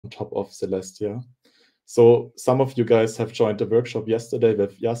top of Celestia. So some of you guys have joined the workshop yesterday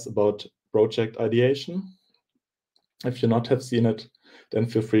with Yas about project ideation. If you not have seen it, then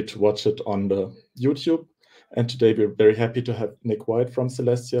feel free to watch it on the YouTube. And today we're very happy to have Nick White from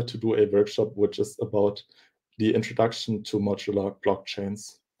Celestia to do a workshop which is about the introduction to modular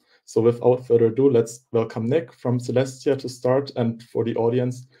blockchains. So without further ado, let's welcome Nick from Celestia to start. And for the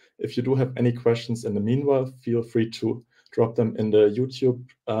audience, if you do have any questions in the meanwhile, feel free to drop them in the YouTube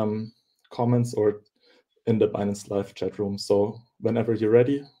comments or in the Binance Live chat room. So whenever you're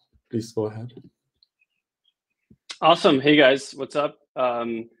ready, please go ahead. Awesome. Hey guys, what's up?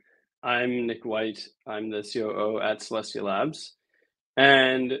 I'm Nick White. I'm the COO at Celestia Labs.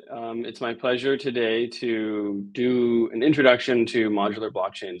 And it's my pleasure today to do an introduction to modular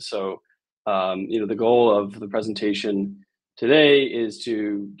blockchains. So, the goal of the presentation today is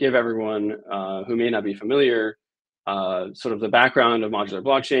to give everyone who may not be familiar sort of the background of modular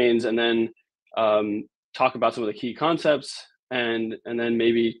blockchains, and then talk about some of the key concepts, and then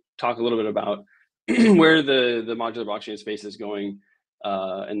maybe talk a little bit about where the modular blockchain space is going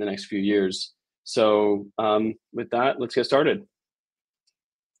in the next few years. So with that, let's get started.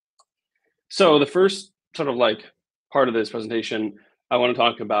 So the first sort of like part of this presentation, I want to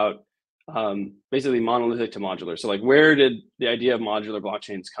talk about basically monolithic to modular. So like, where did the idea of modular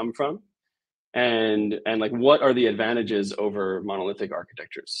blockchains come from? And like, what are the advantages over monolithic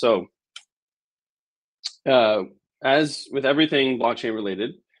architectures? So as with everything blockchain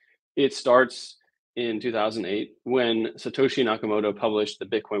related, it starts in 2008 when Satoshi Nakamoto published the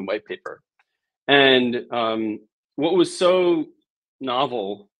Bitcoin white paper. And what was so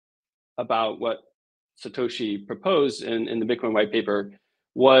novel about what Satoshi proposed in the Bitcoin white paper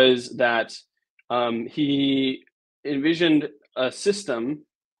was that he envisioned a system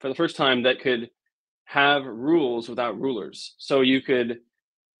for the first time that could have rules without rulers. So you could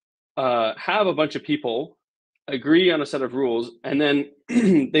have a bunch of people agree on a set of rules, and then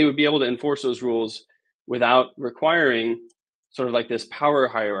they would be able to enforce those rules without requiring sort of like this power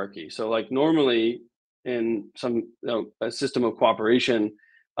hierarchy. So like normally in some a system of cooperation,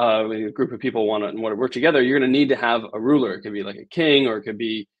 when a group of people want to work together, you're going to need to have a ruler. It could be like a king, or it could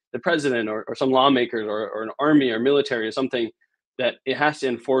be the president, or some lawmakers, or an army or military, or something that it has to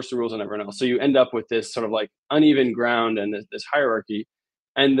enforce the rules on everyone else. So you end up with this sort of like uneven ground and this hierarchy.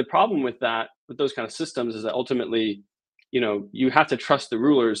 And the problem with that, with those kind of systems, is that ultimately, you have to trust the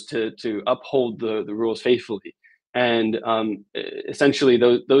rulers to uphold the rules faithfully. And essentially,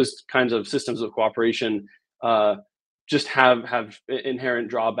 those kinds of systems of cooperation just have inherent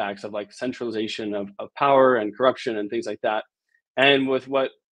drawbacks of like centralization of power and corruption and things like that. And with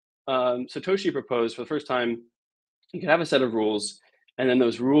what Satoshi proposed for the first time, you could have a set of rules, and then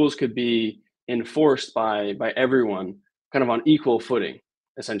those rules could be enforced by everyone kind of on equal footing,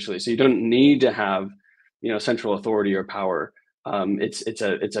 essentially. So you don't need to have central authority or power.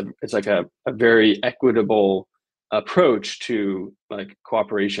 It's like a very equitable approach to like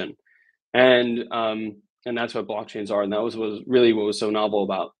cooperation, and that's what blockchains are. And that was really what was so novel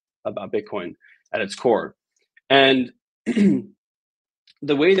about Bitcoin at its core. And the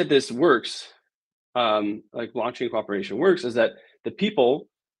way that this works, like blockchain cooperation works, is that the people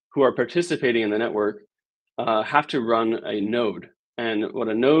who are participating in the network have to run a node. And what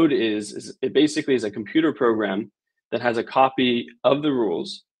a node is it basically is a computer program that has a copy of the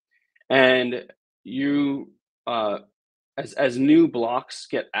rules. And you, as new blocks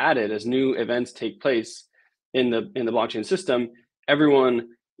get added, as new events take place in the blockchain system, everyone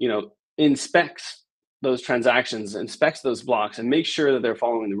inspects those transactions, inspects those blocks, and makes sure that they're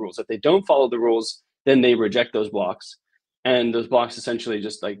following the rules. If they don't follow the rules, then they reject those blocks, and those blocks essentially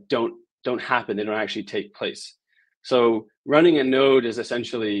just like don't happen. They don't actually take place. So running a node is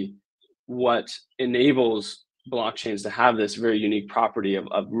essentially what enables blockchains to have this very unique property of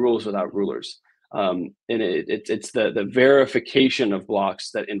rules without rulers. And it's the verification of blocks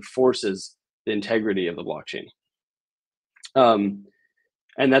that enforces the integrity of the blockchain.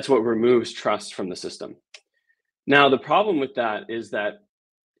 And that's what removes trust from the system. Now, the problem with that is that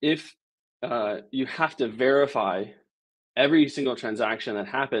if you have to verify every single transaction that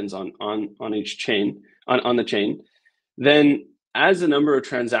happens on each chain, on the chain, then as the number of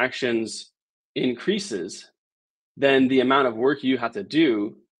transactions increases, then the amount of work you have to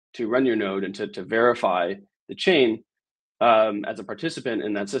do to run your node and to verify the chain as a participant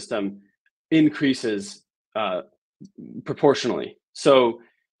in that system increases proportionally. So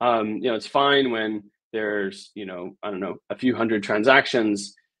it's fine when there's a few hundred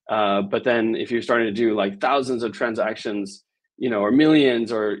transactions, but then if you're starting to do like thousands of transactions, or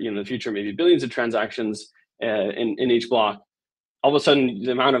millions, or in the future maybe billions of transactions in each block, all of a sudden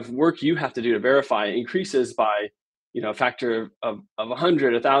the amount of work you have to do to verify increases by, a factor of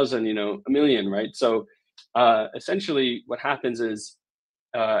 100, 1,000, a million, right? So essentially what happens is,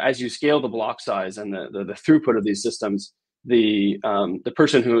 as you scale the block size and the throughput of these systems, the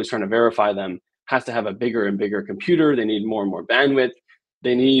person who is trying to verify them has to have a bigger and bigger computer. They need more and more bandwidth.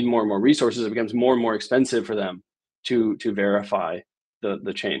 They need more and more resources. It becomes more and more expensive for them to verify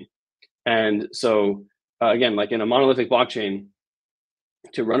the chain. And so again, like in a monolithic blockchain,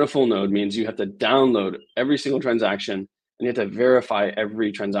 to run a full node means you have to download every single transaction and you have to verify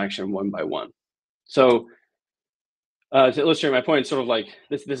every transaction one by one. So to illustrate my point, sort of like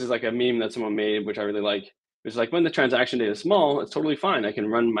this is like a meme that someone made, which I really like. It's like when the transaction data is small, it's totally fine. I can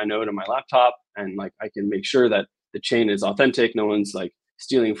run my node on my laptop and like I can make sure that the chain is authentic. No one's like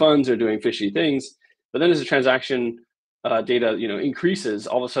stealing funds or doing fishy things. But then as the transaction data, increases,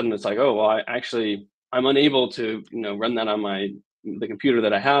 all of a sudden it's like, oh, well, I'm unable to, run that on the computer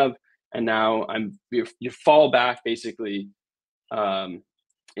that I have. And now you fall back basically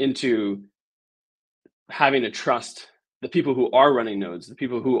into having to trust the people who are running nodes, the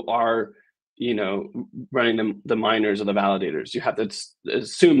people who are, running the miners or the validators. You have to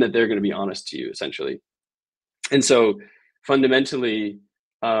assume that they're going to be honest to you, essentially. And so fundamentally,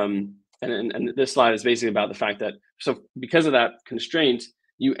 and this slide is basically about the fact that, so because of that constraint,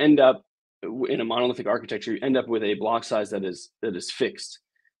 you end up in a monolithic architecture, you end up with a block size that is fixed,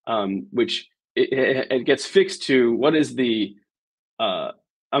 which it gets fixed to what is the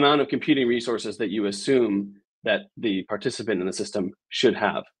amount of computing resources that you assume that the participant in the system should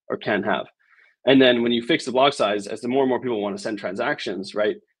have or can have. And then when you fix the block size, as the more and more people want to send transactions,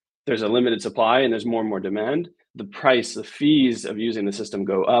 right, there's a limited supply and there's more and more demand, the price, the fees of using the system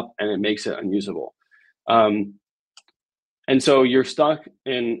go up and it makes it unusable. And so you're stuck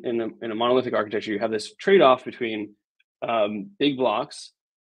in a monolithic architecture. You have this trade-off between big blocks.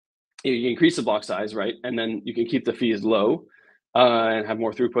 You increase the block size, right? And then you can keep the fees low and have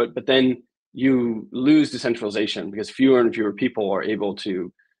more throughput, but then you lose decentralization because fewer and fewer people are able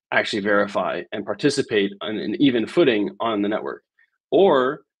to actually verify and participate on an even footing on the network.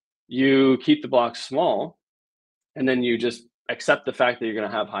 Or you keep the blocks small and then you just accept the fact that you're going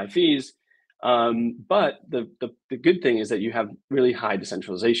to have high fees. But the good thing is that you have really high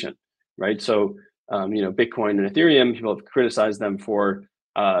decentralization, right? So, Bitcoin and Ethereum, people have criticized them for,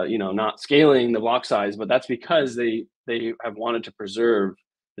 not scaling the block size, but that's because they have wanted to preserve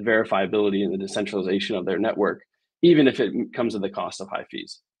the verifiability and the decentralization of their network, even if it comes at the cost of high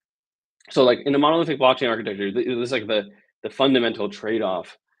fees. So like in the monolithic blockchain architecture, this is like the fundamental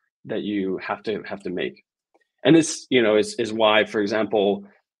trade-off that you have to make. And this, is why, for example,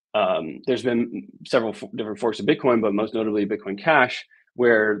 there's been several different forks of Bitcoin, but most notably Bitcoin Cash,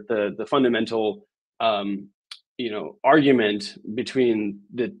 where the fundamental, argument between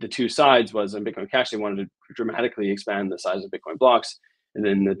the two sides was in Bitcoin Cash, they wanted to dramatically expand the size of Bitcoin blocks. And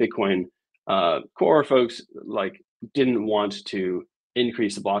then the Bitcoin core folks didn't want to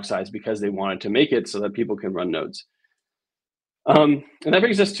increase the block size because they wanted to make it so that people can run nodes. And that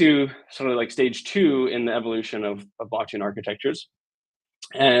brings us to sort of like stage 2 in the evolution of blockchain architectures.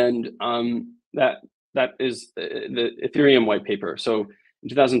 And that is the Ethereum white paper. So in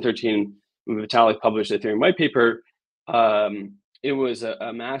 2013, when Vitalik published the Ethereum white paper, it was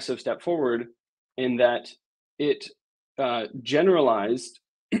a massive step forward in that it generalized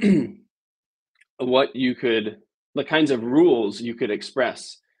the kinds of rules you could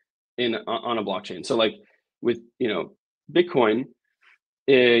express on a blockchain. So like with Bitcoin,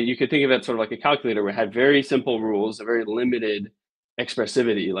 you could think of it sort of like a calculator where it had very simple rules, a very limited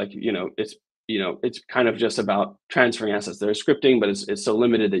expressivity. Like it's kind of just about transferring assets. There's scripting, but it's so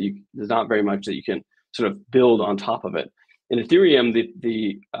limited that there's not very much that you can sort of build on top of it. In Ethereum,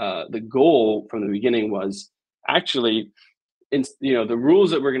 the goal from the beginning was actually, the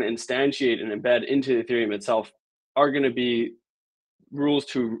rules that we're going to instantiate and embed into Ethereum itself are going to be rules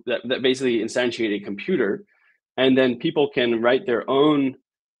that basically instantiate a computer, and then people can write their own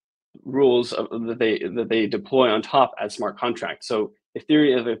rules that they deploy on top as smart contracts. So if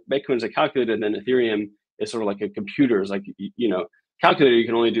Bitcoin is a calculator, then Ethereum is sort of like a computer. It's like, calculator, you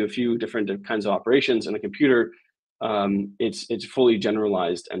can only do a few different kinds of operations. In a computer, it's fully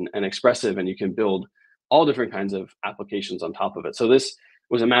generalized and expressive, and you can build all different kinds of applications on top of it. So this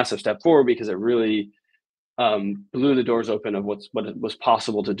was a massive step forward because it really blew the doors open of what was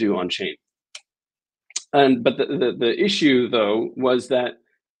possible to do on chain. But the issue though was that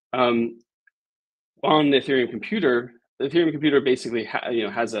on the Ethereum computer basically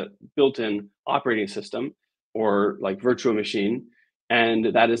has a built-in operating system or like virtual machine,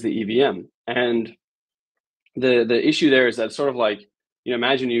 and that is the EVM. And the issue there is that sort of like,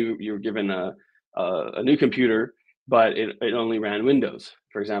 imagine you were given a new computer, but it only ran Windows,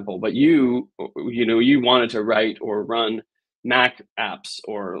 for example. But you wanted to write or run Mac apps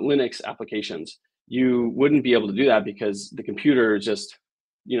or Linux applications. You wouldn't be able to do that because the computer just,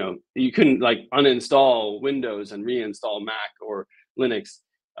 you couldn't like uninstall Windows and reinstall Mac or Linux.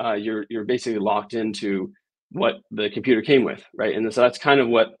 You're basically locked into what the computer came with, right? And so that's kind of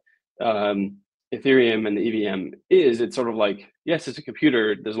what Ethereum and the EVM is. It's sort of like, yes, it's a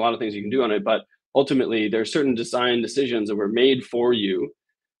computer. There's a lot of things you can do on it, but ultimately there's certain design decisions that were made for you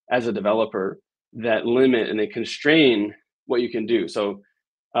as a developer that limit and they constrain what you can do. So,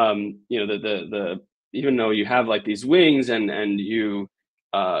 the even though you have like these wings and you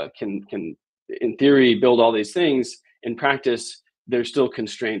can in theory build all these things, in practice there's still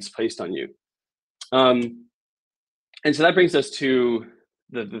constraints placed on you. And so that brings us to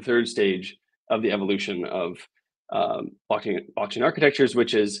the third stage of the evolution of blockchain architectures,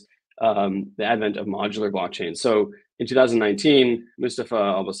 which is the advent of modular blockchains. So in 2019, Mustafa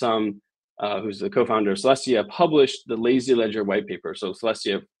Al-Bassam, who's the co-founder of Celestia, published the Lazy Ledger white paper. So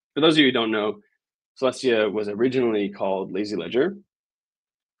Celestia, for those of you who don't know, Celestia was originally called Lazy Ledger.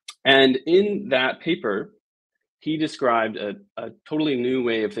 And in that paper, he described a totally new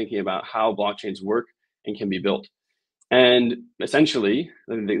way of thinking about how blockchains work and can be built. And essentially,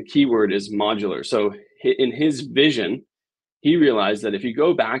 the key word is modular. So in his vision, he realized that if you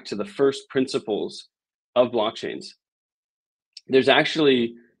go back to the first principles of blockchains, there's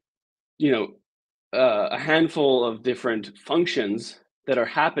actually, a handful of different functions that are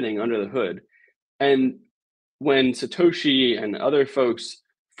happening under the hood. And when Satoshi and other folks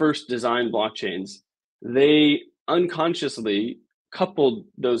first designed blockchains, they unconsciously coupled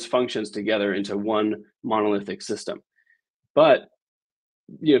those functions together into one monolithic system. But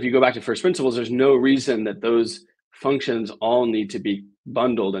if you go back to first principles, there's no reason that those functions all need to be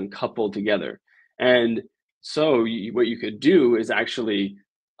bundled and coupled together. And so what you could do is actually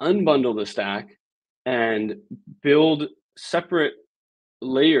unbundle the stack and build separate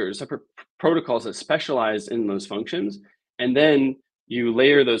layers, separate protocols that specialize in those functions. And then you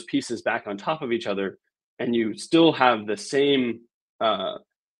layer those pieces back on top of each other and you still have the same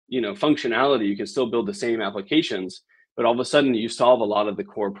functionality. You can still build the same applications, but all of a sudden you solve a lot of the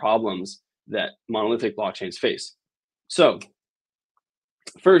core problems that monolithic blockchains face. So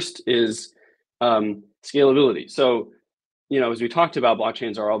first is scalability. So, as we talked about,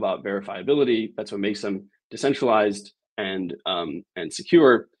 blockchains are all about verifiability. That's what makes them decentralized and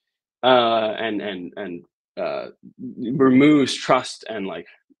secure, and removes trust and like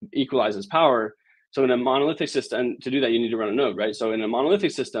equalizes power. So in a monolithic system, to do that, you need to run a node, right? So in a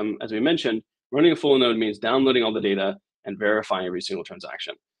monolithic system, as we mentioned, running a full node means downloading all the data and verifying every single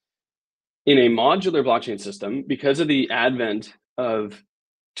transaction. In a modular blockchain system, because of the advent of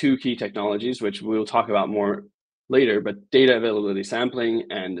two key technologies, which we'll talk about more later, but data availability sampling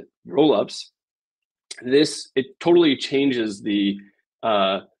and rollups, it totally changes the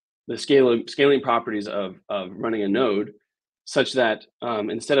scaling properties of running a node, such that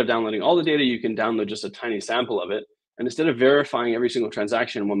instead of downloading all the data, you can download just a tiny sample of it. And instead of verifying every single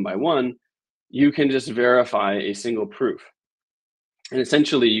transaction one by one, you can just verify a single proof. And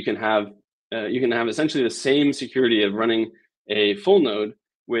essentially, you can have essentially the same security of running a full node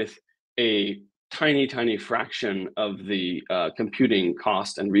with a tiny fraction of the computing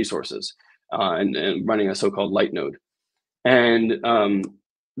cost and resources, and running a so-called light node. And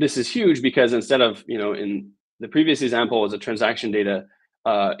this is huge because instead of, in the previous example, as a transaction data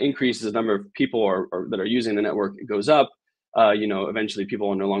increases, the number of people that are using the network goes up, eventually people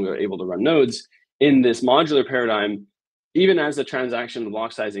are no longer able to run nodes. In this modular paradigm, even as the transaction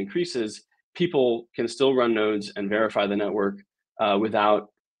block size increases, people can still run nodes and verify the network without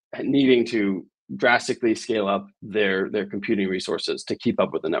needing to drastically scale up their computing resources to keep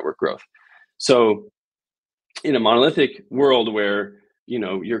up with the network growth. So in a monolithic world where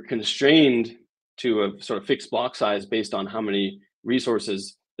you're constrained to a sort of fixed block size based on how many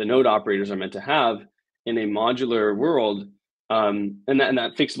resources the node operators are meant to have, in a modular world, and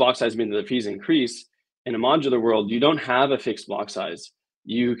that fixed block size means that the fees increase. In a modular world, you don't have a fixed block size.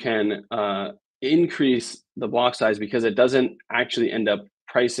 You can increase the block size because it doesn't actually end up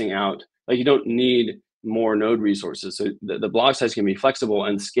pricing out. Like, you don't need more node resources. So the block size can be flexible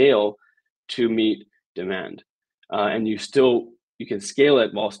and scale to meet demand. And you can scale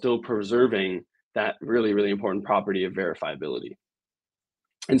it while still preserving that really, really important property of verifiability.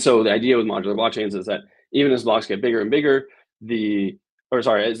 And so the idea with modular blockchains is that even as blocks get bigger and bigger,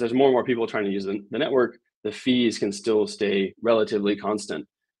 as there's more and more people trying to use the network, the fees can still stay relatively constant.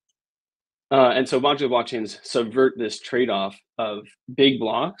 And so modular blockchains subvert this trade-off of big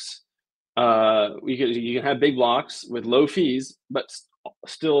blocks. You can have big blocks with low fees, but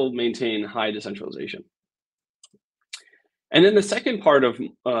still maintain high decentralization. And then the second part of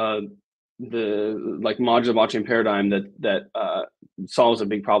the modular blockchain paradigm that solves a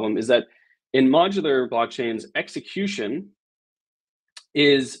big problem is that in modular blockchains, execution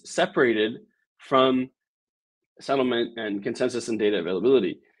is separated from settlement and consensus and data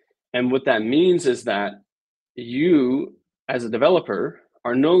availability. And what that means is that you, as a developer,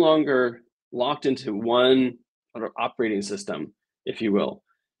 are no longer locked into one sort of operating system, if you will.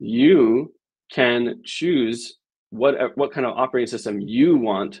 You can choose what kind of operating system you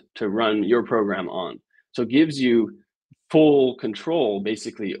want to run your program on. So it gives you full control,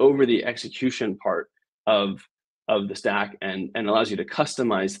 basically, over the execution part of the stack, and allows you to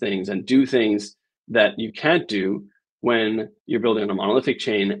customize things and do things that you can't do when you're building on a monolithic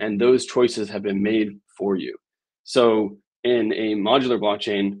chain, and those choices have been made for you. So in a modular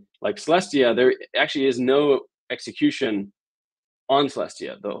blockchain like Celestia, there actually is no execution on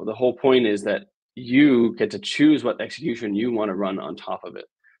Celestia. The whole point is that you get to choose what execution you want to run on top of it.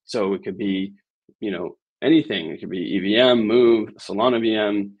 So it could be, anything. It could be EVM, Move, Solana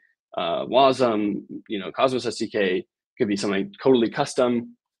VM, Wasm, Cosmos SDK. It could be something totally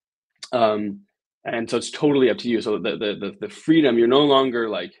custom. And so it's totally up to you. So the freedom, you're no longer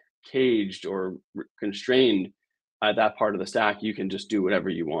like caged or constrained at that part of the stack. You can just do whatever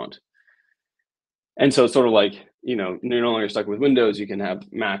you want. And so it's sort of like, you're no longer stuck with Windows. You can have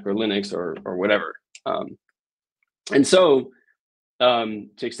Mac or Linux or whatever. And so to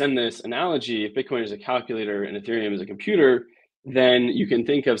extend this analogy, if Bitcoin is a calculator and Ethereum is a computer, then you can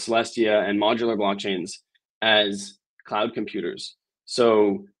think of Celestia and modular blockchains as cloud computers.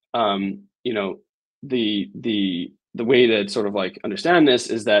 So, the way to sort of like understand this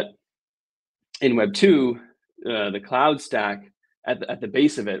is that in Web 2, the cloud stack at the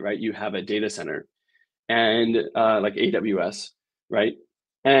base of it, right, you have a data center and like AWS, right?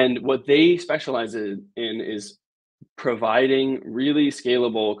 And what they specialize in is providing really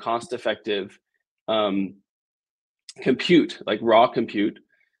scalable, cost-effective compute, like raw compute,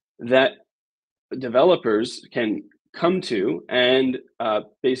 that developers can come to and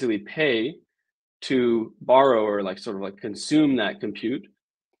basically pay to borrow or like sort of like consume that compute,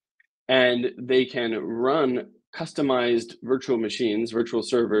 and they can run customized virtual machines, virtual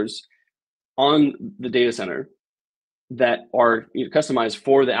servers on the data center that are customized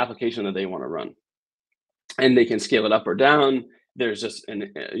for the application that they want to run, and they can scale it up or down. There's just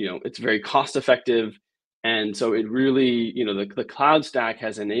it's very cost effective, and so it really the cloud stack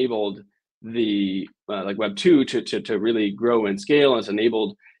has enabled the like Web 2 to really grow and scale, and it's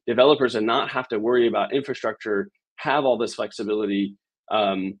enabled developers to not have to worry about infrastructure, have all this flexibility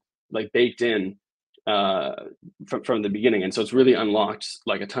like baked in from the beginning. And so it's really unlocked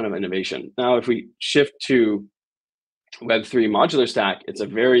like a ton of innovation. Now, if we shift to Web3 modular stack, it's a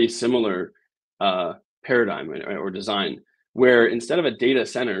very similar paradigm or design, where instead of a data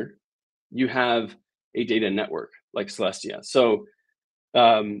center, you have a data network like Celestia. So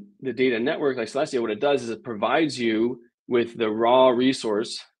the data network like Celestia, what it does is it provides you with the raw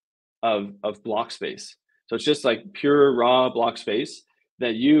resource of block space. So it's just like pure raw block space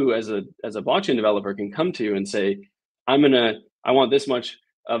that you as a blockchain developer can come to and say, I want this much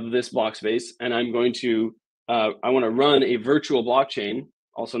of this block space, and I'm going to I want to run a virtual blockchain,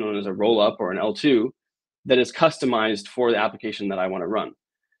 also known as a rollup or an L2, that is customized for the application that I want to run.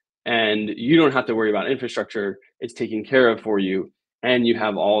 And you don't have to worry about infrastructure. It's taken care of for you, and you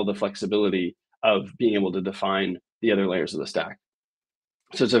have all the flexibility of being able to define the other layers of the stack.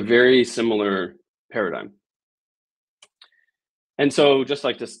 So it's a very similar paradigm. And so just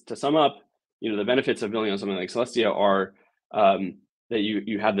like to sum up, the benefits of building on something like Celestia are that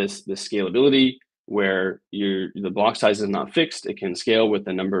you have this scalability where the block size is not fixed. It can scale with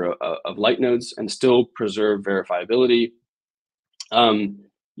the number of light nodes and still preserve verifiability.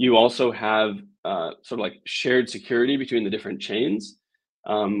 You also have sort of like shared security between the different chains,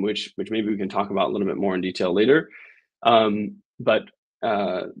 which maybe we can talk about a little bit more in detail later. But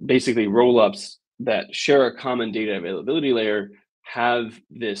basically, rollups that share a common data availability layer have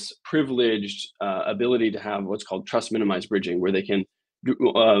this privileged ability to have what's called trust minimized bridging, where they can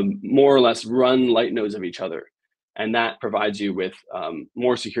more or less run light nodes of each other, and that provides you with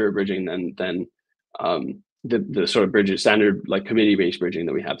more secure bridging than the sort of bridges, standard like committee-based bridging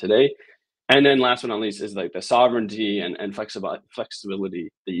that we have today. And then last but not least is like the sovereignty and flexibility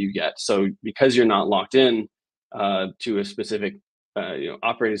that you get. So because you're not locked in to a specific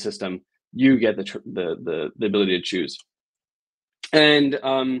operating system, you get the ability to choose. And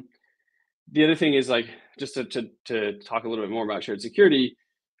the other thing is like, just to talk a little bit more about shared security,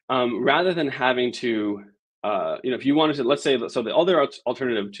 rather than having to, if you wanted to, let's say, so the other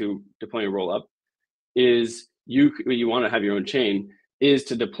alternative to deploying a rollup is you want to have your own chain, is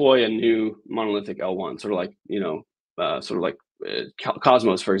to deploy a new monolithic L1, sort of like,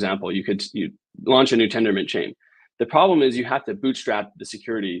 Cosmos, for example. You launch a new Tendermint chain. The problem is you have to bootstrap the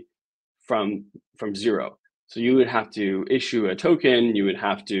security from zero. So you would have to issue a token, you would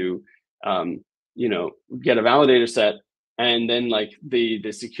have to, get a validator set, and then like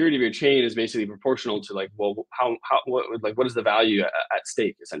the security of your chain is basically proportional to like, well, what is the value at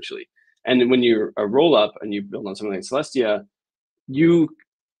stake essentially. And when you're a roll up and you build on something like Celestia, you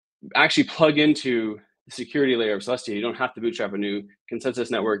actually plug into the security layer of Celestia. You don't have to bootstrap a new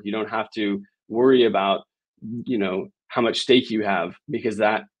consensus network. You don't have to worry about, how much stake you have, because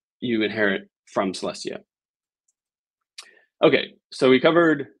that you inherit from Celestia. Okay, so we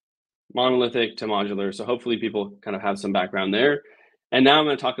covered monolithic to modular. So hopefully people kind of have some background there. And now I'm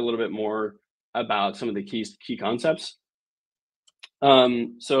going to talk a little bit more about some of the key concepts.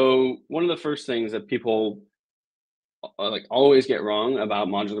 So one of the first things that people like always get wrong about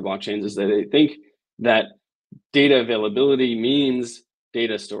modular blockchains is that they think that data availability means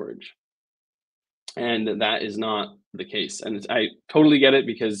data storage. And that is not the case. And I totally get it,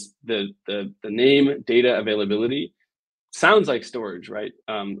 because the name data availability sounds like storage, right?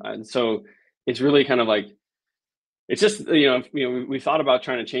 And so it's really kind of like, it's just, we thought about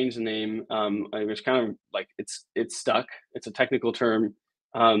trying to change the name. It's kind of like, it's stuck. It's a technical term.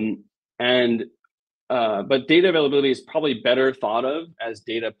 But data availability is probably better thought of as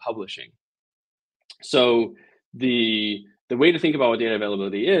data publishing. So the way to think about what data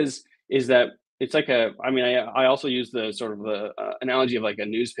availability is that it's like I also use the sort of the analogy of like a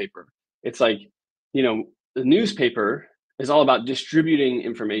newspaper. It's like, the newspaper is all about distributing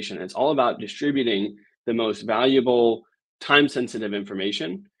information. It's all about distributing the most valuable, time-sensitive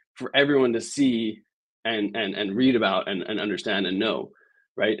information for everyone to see and read about and understand and know,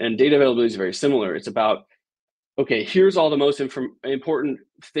 right? And data availability is very similar. It's about, okay, here's all the most important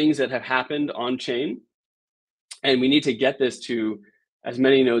things that have happened on chain, and we need to get this to as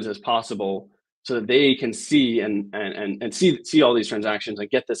many nodes as possible so that they can see and see all these transactions and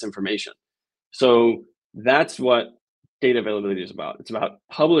get this information. So that's what data availability is about. It's about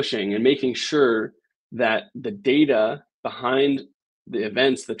publishing and making sure that the data behind the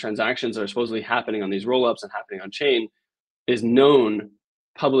events, the transactions that are supposedly happening on these rollups and happening on chain, is known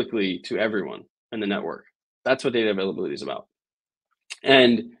publicly to everyone in the network. That's what data availability is about.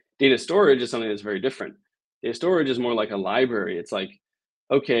 And data storage is something that's very different. Data storage is more like a library. It's like,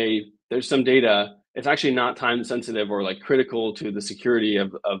 okay, there's some data. It's actually not time sensitive or like critical to the security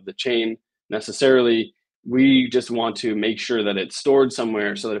of the chain necessarily. We just want to make sure that it's stored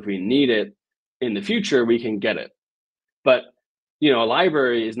somewhere so that if we need it in the future, we can get it. But, a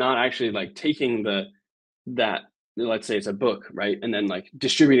library is not actually like taking that, let's say it's a book, right? And then like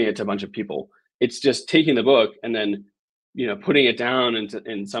distributing it to a bunch of people. It's just taking the book and then, putting it down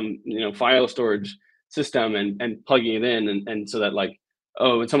in some, file storage system and plugging it in. And so that like,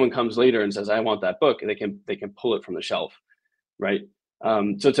 oh, when someone comes later and says, I want that book, they can pull it from the shelf, right?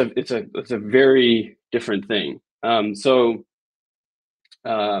 So it's a very different thing. I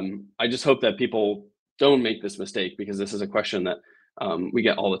just hope that people don't make this mistake, because this is a question that we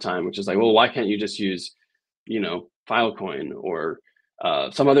get all the time, which is like, well, why can't you just use, Filecoin or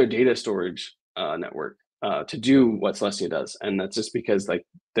some other data storage network to do what Celestia does? And that's just because like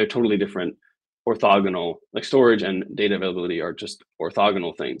they're totally different, orthogonal, like storage and data availability are just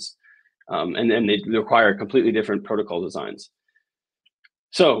orthogonal things. And then they require completely different protocol designs.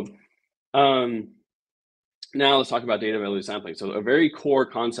 So now let's talk about data availability sampling. So a very core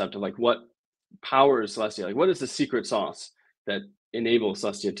concept of like what powers Celestia, like what is the secret sauce that enables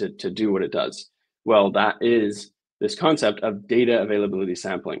Celestia to do what it does? Well, that is this concept of data availability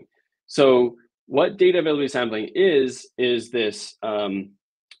sampling. So what data availability sampling is this, now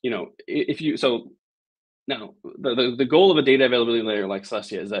the goal of a data availability layer like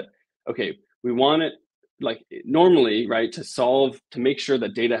Celestia is that, okay, we want it like normally, right, to make sure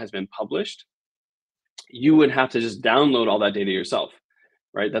that data has been published, you would have to just download all that data yourself,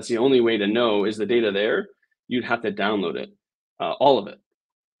 right? That's the only way to know, is the data there? You'd have to download it, all of it.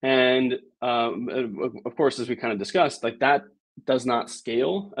 And of course, as we kind of discussed, like that does not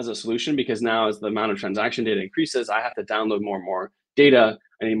scale as a solution, because now as the amount of transaction data increases, I have to download more and more data.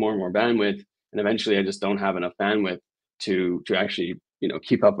 I need more and more bandwidth. And eventually I just don't have enough bandwidth to actually,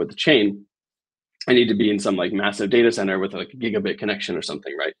 keep up with the chain. I need to be in some like massive data center with like a gigabit connection or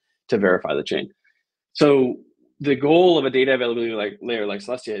something, right, to verify the chain. So the goal of a data availability layer like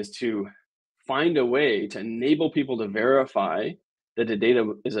Celestia is to find a way to enable people to verify that the data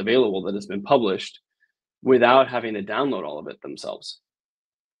is available, that it's been published, without having to download all of it themselves.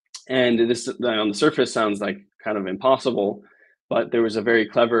 And this, on the surface, sounds like kind of impossible, but there was a very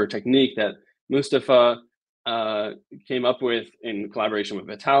clever technique that Mustafa came up with in collaboration with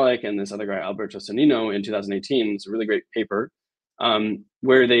Vitalik and this other guy, Alberto Sannino, in 2018. It's a really great paper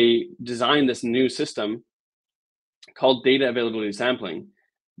where they designed this new system called data availability sampling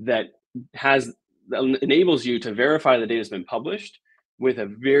that enables you to verify the data has been published with a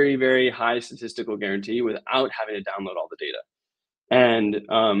very, very high statistical guarantee without having to download all the data.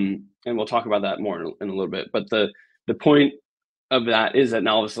 And we'll talk about that more in a little bit. But the point of that is that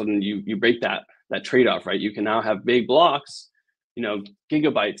now all of a sudden you break that trade-off, right? You can now have big blocks,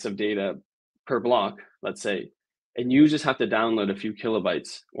 gigabytes of data per block, let's say, and you just have to download a few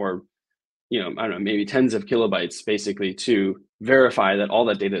kilobytes, or I don't know, maybe tens of kilobytes, basically, to verify that all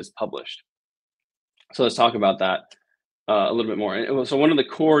that data is published. So let's talk about that a little bit more. And so one of the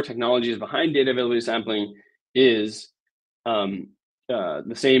core technologies behind data availability sampling is the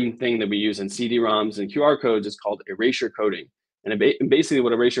same thing that we use in CD-ROMs and QR codes. Is called erasure coding. And basically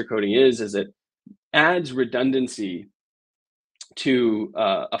what erasure coding is it adds redundancy to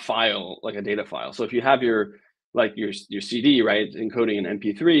a file, like a data file. So if you have your CD, right, encoding an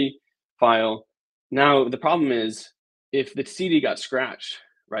MP3 file, now the problem is if the CD got scratched,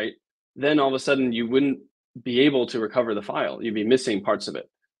 right, then all of a sudden you wouldn't be able to recover the file. You'd be missing parts of it.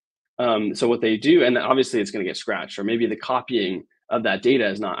 So what they do, and obviously it's going to get scratched, or maybe the copying of that data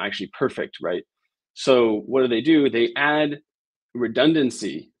is not actually perfect, right? So what do? They add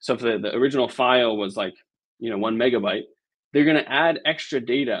redundancy. So if the original file was 1 megabyte, they're going to add extra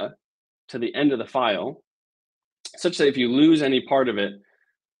data to the end of the file, such that if you lose any part of it,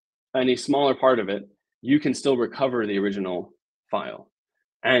 any smaller part of it, you can still recover the original file.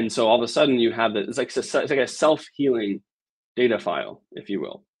 And so all of a sudden you have it's like a self-healing data file, if you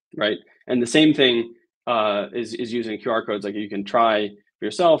will, right? And the same thing is using QR codes. Like you can try for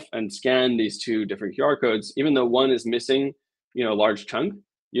yourself and scan these two different QR codes. Even though one is missing, a large chunk,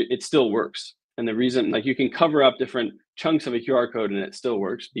 it still works. And the reason, you can cover up different chunks of a QR code and it still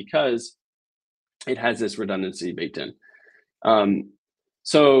works because it has this redundancy baked in.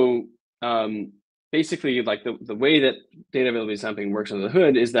 Basically, the way that data availability sampling works under the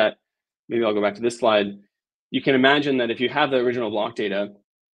hood is that, maybe I'll go back to this slide. You can imagine that if you have the original block data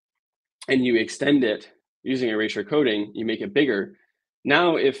and you extend it using erasure coding, you make it bigger.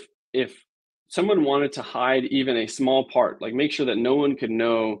 Now, if someone wanted to hide even a small part, make sure that no one could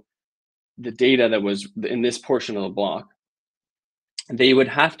know the data that was in this portion of the block, they would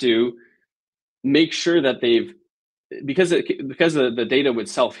have to make sure that because the data would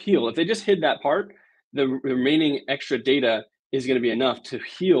self-heal. If they just hid that part, the remaining extra data is going to be enough to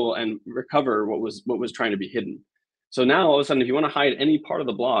heal and recover what was trying to be hidden. So now all of a sudden, if you want to hide any part of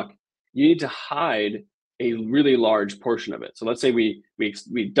the block, you need to hide a really large portion of it. So let's say we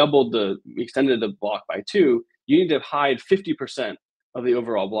extended the block by 2. You need to hide 50% of the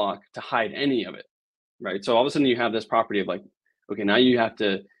overall block to hide any of it, right? So all of a sudden you have this property of okay, now you have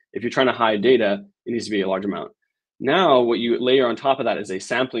to, if you're trying to hide data, it needs to be a large amount. Now what you layer on top of that is a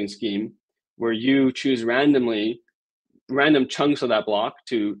sampling scheme where you choose random chunks of that block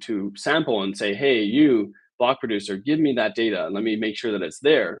to sample and say, hey, you block producer, give me that data. Let me make sure that it's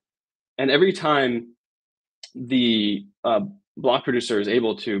there. And every time the block producer is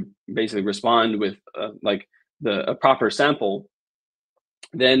able to basically respond with a proper sample,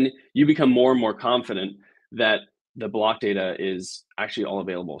 then you become more and more confident that the block data is actually all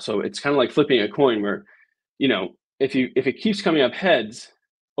available. So it's kind of like flipping a coin where, if it keeps coming up heads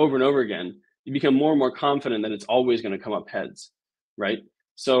over and over again, you become more and more confident that it's always going to come up heads, right?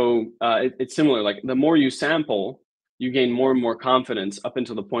 So it's similar. The more you sample, you gain more and more confidence up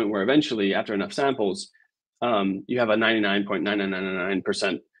until the point where eventually, after enough samples, you have a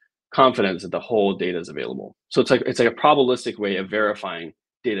 99.9999% confidence that the whole data is available. So it's like a probabilistic way of verifying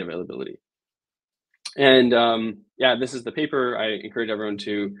data availability. And this is the paper. I encourage everyone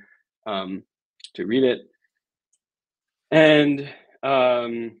to read it. And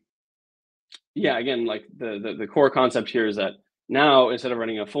again, the core concept here is that now, instead of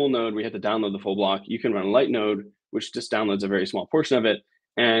running a full node, we have to download the full block. You can run a light node, which just downloads a very small portion of it,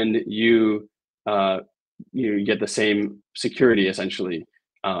 and you get the same security essentially.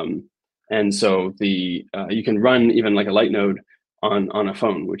 And so you can run even a light node on a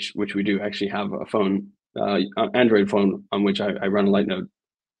phone, which we do actually have a phone, Android phone, on which I run a light node.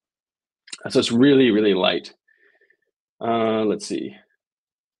 So it's really, really light. Let's see.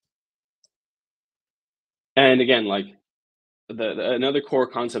 And again, another core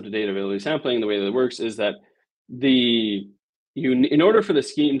concept of data availability sampling, the way that it works is that in order for the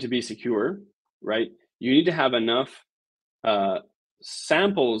scheme to be secure, right, you need to have enough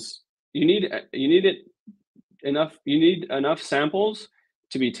samples. You need enough samples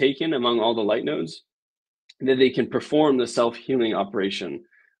to be taken among all the light nodes that they can perform the self-healing operation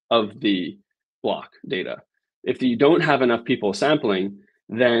of the block data. If you don't have enough people sampling,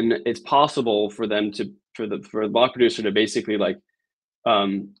 then it's possible for them to for the block producer to basically like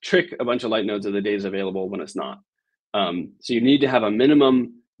trick a bunch of light nodes that the data is available when it's not. So you need to have a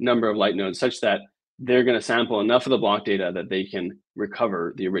minimum number of light nodes such that they're going to sample enough of the block data that they can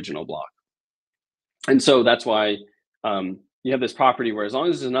recover the original block. And so that's why you have this property where as long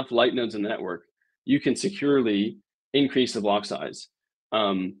as there's enough light nodes in the network, you can securely increase the block size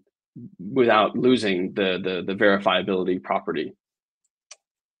without losing the verifiability property.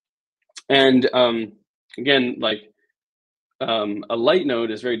 And again, like a light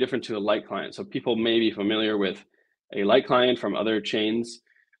node is very different to a light client. So people may be familiar with a light client from other chains.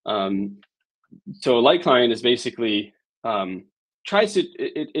 So a light client is basically tries to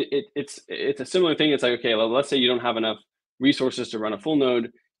it's a similar thing. It's like, okay, well, let's say you don't have enough resources to run a full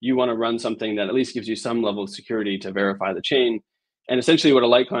node. You want to run something that at least gives you some level of security to verify the chain. And essentially what a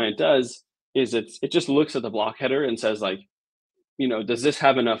light client does is it just looks at the block header and says like, you know, does this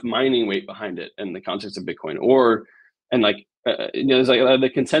have enough mining weight behind it in the context of Bitcoin? You know, there's like the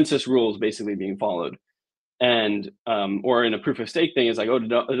consensus rules basically being followed. And or in a proof of stake thing, is like, oh,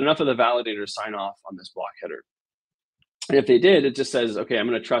 did enough of the validators sign off on this block header? And if they did, it just says, okay, I'm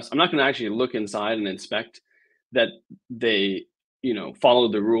going to trust. I'm not going to actually look inside and inspect that they, you know,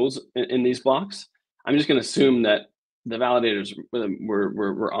 followed the rules in these blocks. I'm just going to assume that the validators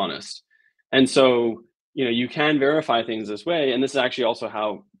were honest. And so, you know, you can verify things this way. And this is actually also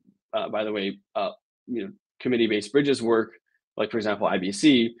how, by the way, you know, committee-based bridges work. Like, for example,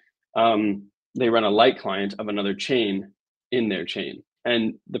 IBC, they run a light client of another chain in their chain.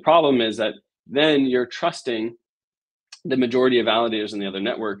 And the problem is that then you're trusting the majority of validators in the other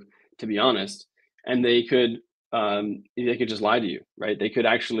network to be honest, and they could just lie to you, right? They could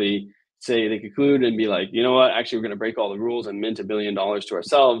actually say, they could conclude and be like, you know what, actually we're going to break all the rules and mint $1 billion to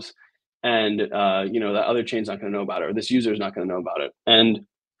ourselves, and you know, that other chain's not going to know about it, or this user is not going to know about it. And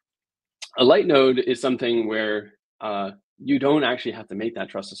a light node is something where you don't actually have to make that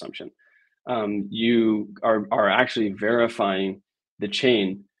trust assumption. You are actually verifying the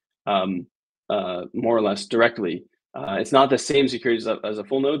chain more or less directly. It's not the same security as a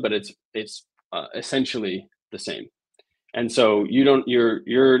full node, but it's essentially the same. And so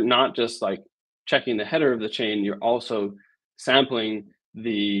you're not just like checking the header of the chain, you're also sampling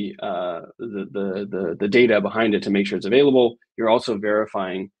the data behind it to make sure it's available. You're also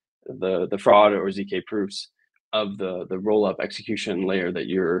verifying the fraud or ZK proofs of the rollup execution layer that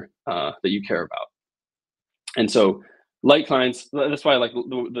you care about. And so light clients, that's why like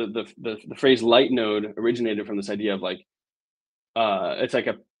the phrase light node originated from this idea of like it's like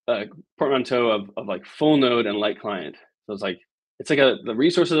a portmanteau of like full node and light client. So it's like the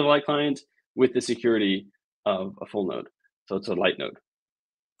resources of a light client with the security of a full node. So it's a light node.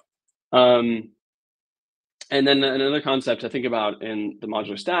 And then another concept to think about in the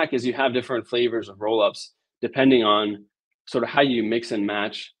modular stack is you have different flavors of rollups depending on sort of how you mix and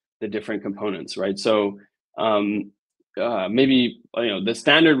match the different components, right? So maybe, you know, the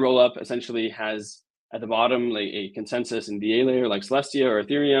standard rollup essentially has at the bottom like a consensus and DA layer like Celestia or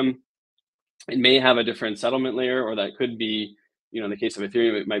Ethereum. It may have a different settlement layer, or that could be, you know, in the case of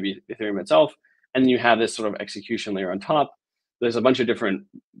Ethereum, it might be Ethereum itself. And then you have this sort of execution layer on top. There's a bunch of different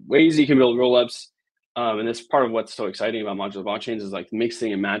ways you can build rollups. And that's part of what's so exciting about modular blockchains is like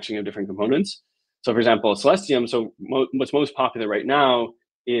mixing and matching of different components. So for example, Celestium, so what's most popular right now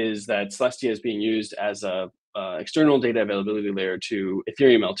is that Celestia is being used as a external data availability layer to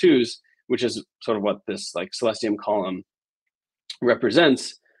Ethereum L2s, which is sort of what this like Celestium column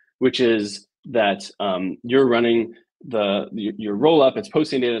represents, which is that you're running your rollup, it's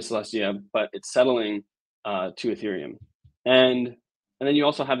posting data to Celestia, but it's settling to Ethereum. And then you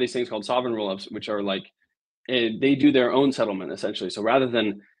also have these things called sovereign rollups, which are like, they do their own settlement essentially. So rather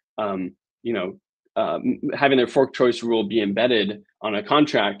than, you know, having their fork choice rule be embedded on a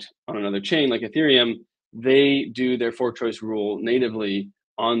contract on another chain like Ethereum, they do their fork choice rule natively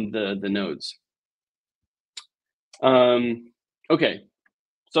on the nodes. Okay,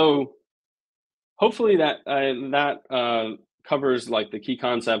 so hopefully that covers like the key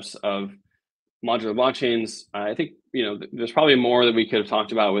concepts of modular blockchains. I think, you know, there's probably more that we could have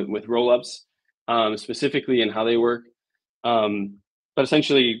talked about with rollups, specifically and how they work. But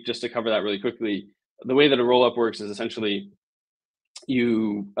essentially, just to cover that really quickly, the way that a rollup works is essentially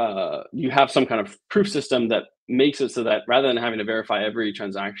you have some kind of proof system that makes it so that rather than having to verify every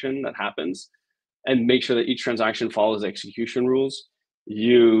transaction that happens and make sure that each transaction follows execution rules,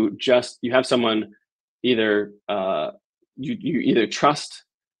 you have someone either you either trust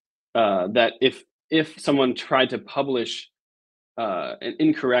that if someone tried to publish an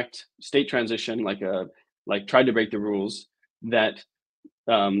incorrect state transition, like tried to break the rules, that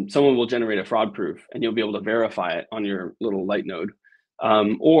someone will generate a fraud proof and you'll be able to verify it on your little light node.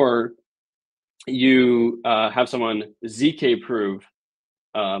 Or you have someone ZK prove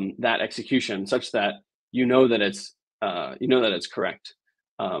that execution such that you know that it's correct.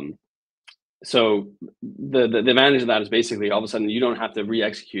 So the advantage of that is basically all of a sudden you don't have to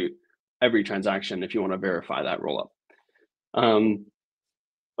re-execute every transaction if you want to verify that rollup.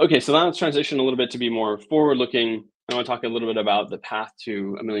 Okay, so now let's transition a little bit to be more forward-looking. I want to talk a little bit about the path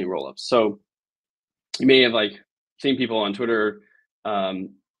to 1 million rollups. So you may have seen people on Twitter,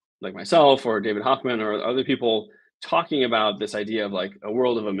 like myself or David Hoffman or other people talking about this idea of a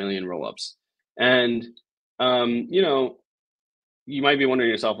world of 1 million rollups. And you might be wondering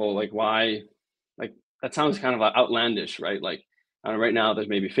yourself, well, why? That sounds kind of outlandish, right? Right now there's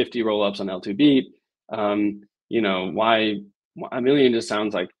maybe 50 rollups on L2Beat. Why 1 million just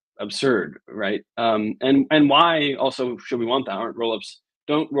sounds absurd, right? And why also should we want that?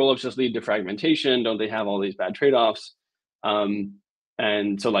 Don't rollups just lead to fragmentation? Don't they have all these bad trade-offs?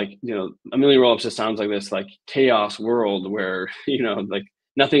 And so 1 million rollups just sounds like this chaos world where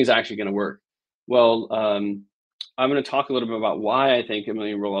nothing's actually going to work. Well, I'm going to talk a little bit about why I think 1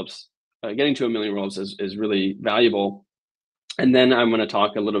 million rollups, getting to 1 million rollups is really valuable. And then I'm going to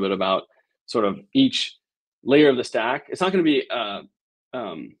talk a little bit about sort of each layer of the stack. It's not going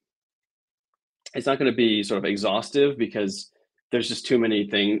to be sort of exhaustive because there's just too many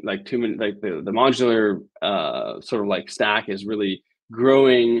things, the modular sort of stack is really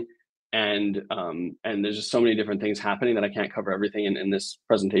growing, and there's just so many different things happening that I can't cover everything in this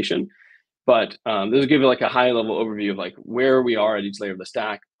presentation. But this will give you a high level overview of where we are at each layer of the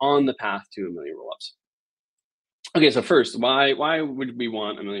stack on the path to 1 million rollups. Okay, so first, why would we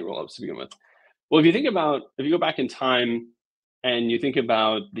want 1 million rollups to begin with? Well, if you go back in time and you think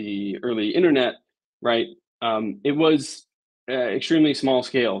about the early internet, right? It was extremely small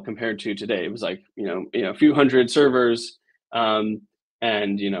scale compared to today. It was a few hundred servers, and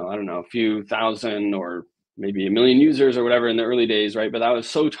I don't know, a few thousand or maybe 1 million users or whatever in the early days, right? But that was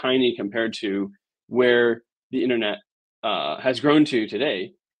so tiny compared to where the internet has grown to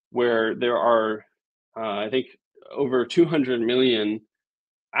today, where there are, I think, over 200 million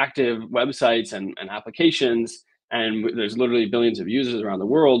active websites and applications, and there's literally billions of users around the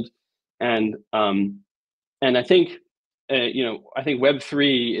world. And I think I think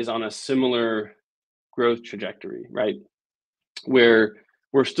Web3 is on a similar growth trajectory, right? Where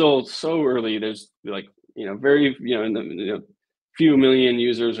we're still so early. There's very in the few million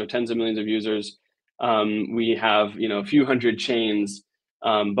users or tens of millions of users. We have a few hundred chains,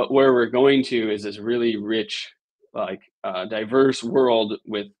 but where we're going to is this really rich, diverse world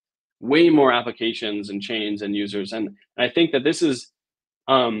with way more applications and chains and users. And I think that this is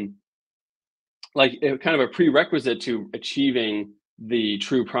kind of a prerequisite to achieving the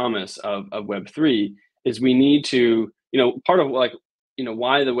true promise of Web3 is we need to, part of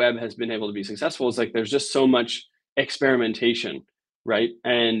why the web has been able to be successful is there's just so much experimentation, right?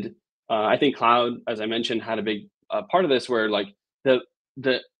 And I think cloud, as I mentioned, had a big part of this where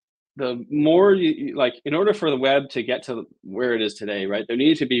the more you in order for the web to get to where it is today, right, there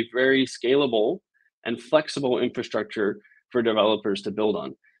needed to be very scalable and flexible infrastructure for developers to build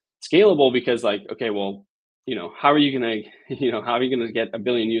on. Scalable because okay, well, how are you going to get 1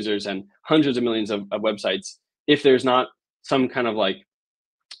 billion users and hundreds of millions of websites if there's not some kind of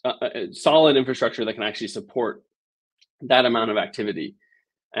solid infrastructure that can actually support that amount of activity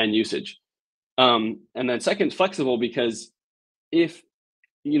and usage. And then second, flexible, because if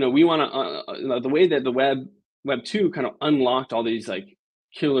we want to the way that the web 2 kind of unlocked all these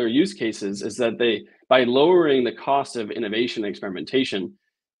killer use cases is that by lowering the cost of innovation and experimentation,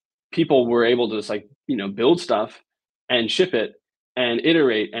 people were able to just build stuff and ship it and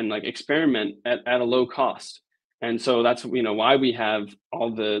iterate and experiment at a low cost. And so that's why we have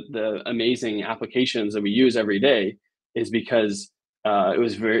all the amazing applications that we use every day, is because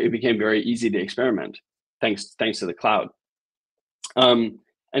it became very easy to experiment thanks to the cloud.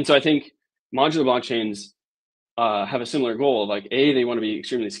 And so I think modular blockchains have a similar goal of they want to be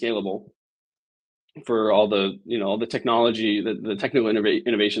extremely scalable for all the technology, the technical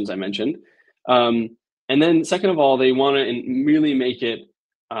innovations I mentioned. And then second of all, they want to really make it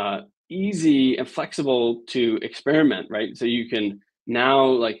easy and flexible to experiment, right? So you can now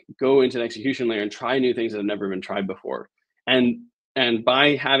like go into the execution layer and try new things that have never been tried before. And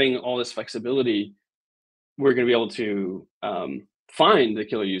by having all this flexibility, we're going to be able to find the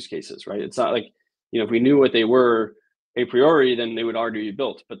killer use cases, right? It's not like, if we knew what they were a priori, then they would already be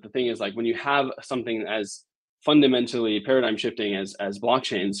built. But the thing is, like, when you have something as fundamentally paradigm shifting as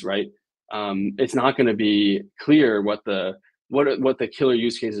blockchains, right? It's not going to be clear what the killer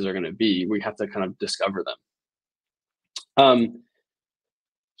use cases are going to be. We have to kind of discover them.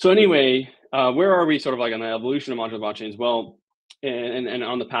 So anyway, where are we sort of like on the evolution of modular blockchains? Well, and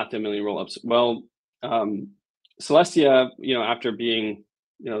on the path to a million rollups. Well, Celestia, after being,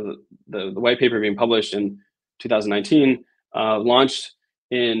 the white paper being published in 2019, launched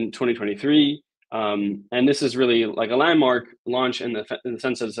in 2023. And this is really like a landmark launch in the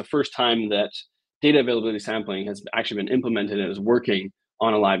sense that it's the first time that data availability sampling has actually been implemented and is working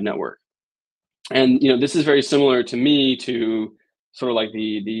on a live network. And this is very similar to me to sort of like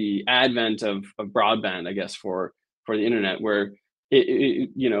the advent of broadband, I guess, for the internet, where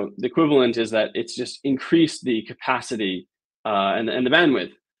the equivalent is that it's just increased the capacity and the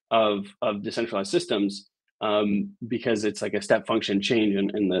bandwidth of decentralized systems, because it's like a step function change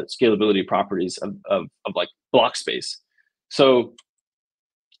in the scalability properties of like block space. So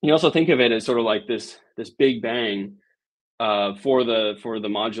you also think of it as sort of like this big bang for the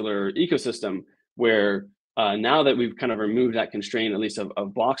modular ecosystem, where now that we've kind of removed that constraint, at least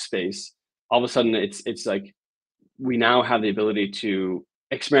of block space, all of a sudden it's like we now have the ability to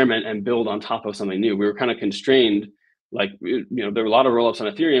experiment and build on top of something new. We were kind of constrained, like, there were a lot of rollups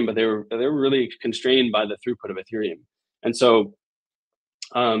on Ethereum, but they were really constrained by the throughput of Ethereum. And so,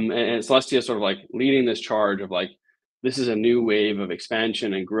 and Celestia is sort of like leading this charge of like, this is a new wave of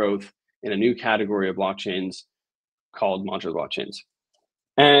expansion and growth in a new category of blockchains called modular blockchains.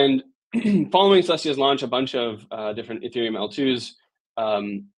 And following Celestia's launch, a bunch of different Ethereum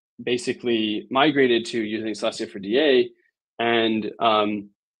L2s basically migrated to using Celestia for DA. And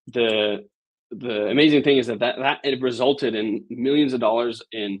the amazing thing is that it resulted in millions of dollars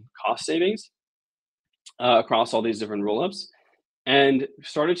in cost savings across all these different rollups, and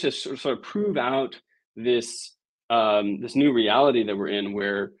started to sort of prove out this this new reality that we're in,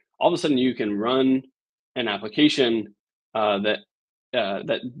 where all of a sudden you can run an application that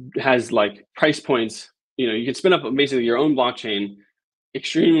has like price points. You can spin up basically your own blockchain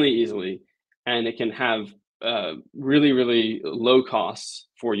extremely easily, and it can have really, really low costs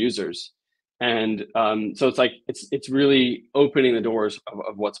for users. And so it's like it's really opening the doors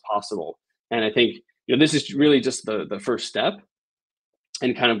of what's possible. And I think this is really just the first step,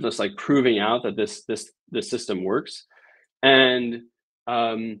 and kind of just like proving out that this system works. And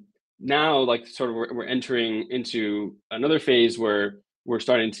now, like, sort of we're entering into another phase where we're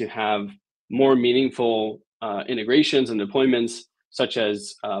starting to have more meaningful integrations and deployments, such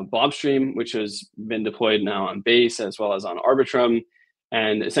as Blobstream, which has been deployed now on Base as well as on Arbitrum.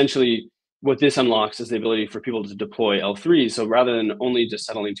 And essentially what this unlocks is the ability for people to deploy L3. So rather than only just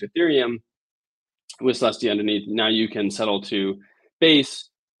settling to Ethereum with Celestia underneath, now you can settle to Base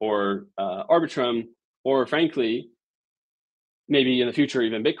or Arbitrum, or frankly, maybe in the future,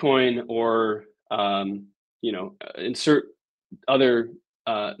 even Bitcoin, or insert other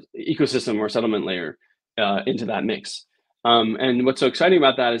ecosystem or settlement layer into that mix. And what's so exciting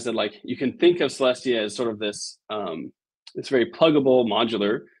about that is that, like, you can think of Celestia as sort of this this very pluggable,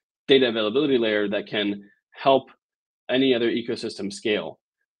 modular data availability layer that can help any other ecosystem scale.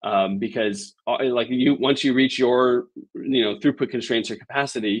 Because like once you reach your throughput constraints or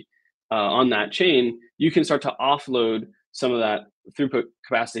capacity on that chain, you can start to offload some of that throughput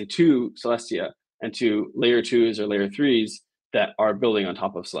capacity to Celestia and to layer 2s or layer 3s that are building on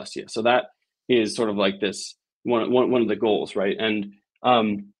top of Celestia. So that is sort of like this one of the goals, right? And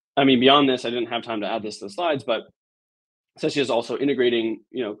I mean, beyond this, I didn't have time to add this to the slides, but Celestia is also integrating,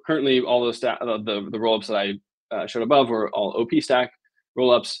 currently all the rollups that I showed above were all OP stack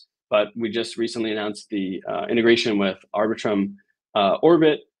rollups, but we just recently announced the integration with Arbitrum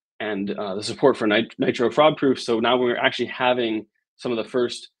Orbit and the support for Nitro fraud proof. So now we're actually having some of the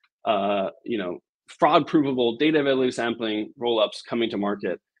first, fraud provable data availability sampling rollups coming to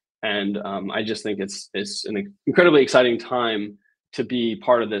market. And I just think it's an incredibly exciting time to be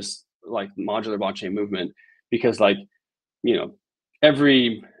part of this like modular blockchain movement, because like,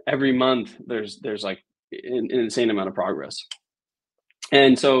 every month there's like an insane amount of progress.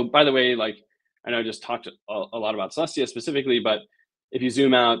 And so, by the way, like, I know I just talked a lot about Celestia specifically, but if you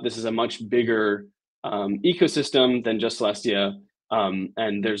zoom out, this is a much bigger ecosystem than just Celestia.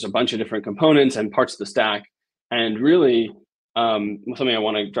 And there's a bunch of different components and parts of the stack. And really, something I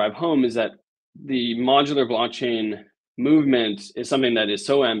want to drive home is that the modular blockchain movement is something that is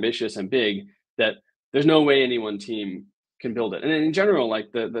so ambitious and big that there's no way any one team can build it. And in general,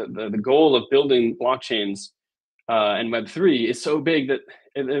 like the goal of building blockchains and Web3 is so big that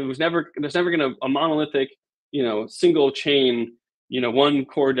there's never gonna a monolithic, single chain, one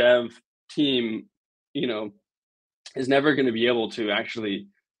core dev team, is never going to be able to actually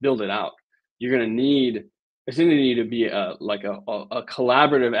build it out. It's going to need to be a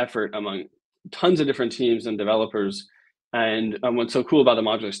collaborative effort among tons of different teams and developers. And what's so cool about the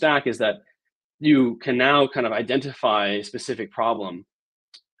modular stack is that you can now kind of identify a specific problem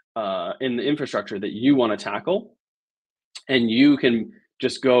in the infrastructure that you want to tackle, and you can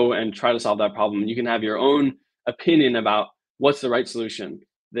just go and try to solve that problem. You can have your own opinion about what's the right solution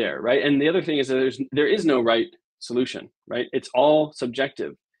there, right? And the other thing is that there is no right solution, right? It's all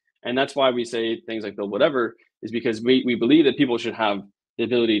subjective. And that's why we say things like build whatever, is because we believe that people should have the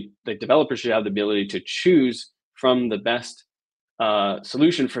ability, like developers should have the ability to choose from the best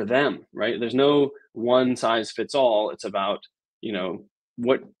solution for them, right? There's no one size fits all. It's about,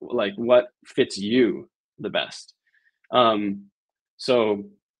 what fits you the best. So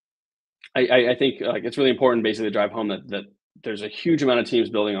I think like it's really important basically to drive home that there's a huge amount of teams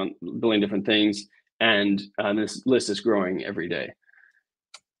building different things, and this list is growing every day.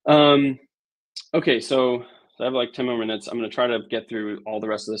 Okay, so I have like 10 more minutes. I'm going to try to get through all the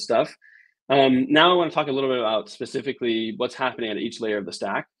rest of this stuff. Now I want to talk a little bit about specifically what's happening at each layer of the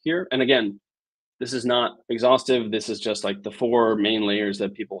stack here. And again, this is not exhaustive. This is just like the 4 main layers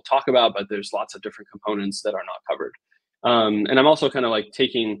that people talk about, but there's lots of different components that are not covered. And I'm also kind of like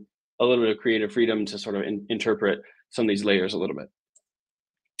taking a little bit of creative freedom to sort of interpret some of these layers a little bit.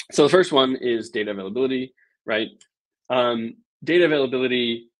 So the first one is data availability, right? Data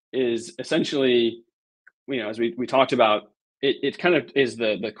availability is essentially, as we talked about, it kind of is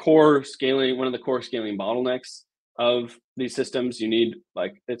the core scaling, one of the core scaling bottlenecks of these systems. You need,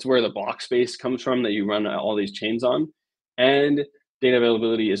 like, it's where the block space comes from that you run all these chains on. And data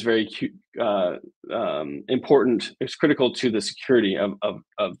availability is very important. It's critical to the security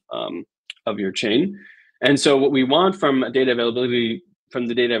of your chain. And so what we want from the data availability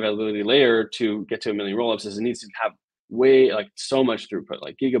layer to get to 1 million rollups is it needs to have so much throughput,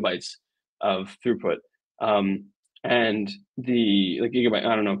 like gigabytes of throughput. And the gigabyte,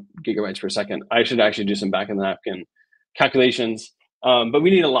 I don't know, gigabytes per second. I should actually do some back of the napkin calculations. But we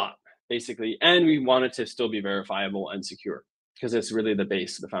need a lot, basically. And we want it to still be verifiable and secure, because it's really the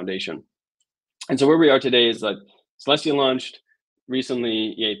base, the foundation. And so where we are today is that Celestia launched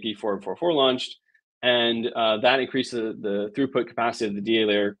recently, EAP 444 launched, and that increased the throughput capacity of the DA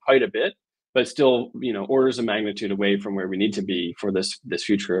layer quite a bit, but still, orders of magnitude away from where we need to be for this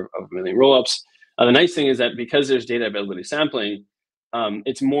future of 1 million rollups. The nice thing is that because there's data availability sampling,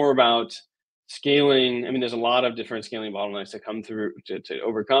 it's more about scaling. I mean, there's a lot of different scaling bottlenecks to come through to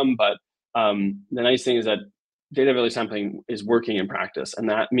overcome, but the nice thing is that data availability sampling is working in practice, and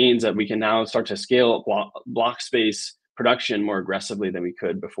that means that we can now start to scale block space production more aggressively than we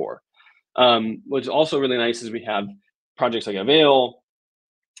could before. What's also really nice is we have projects like Avail,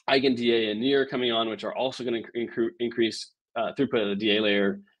 EigenDA, and Near coming on, which are also going to increase throughput of the DA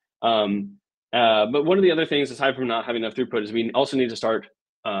layer. But one of the other things, aside from not having enough throughput, is we also need to start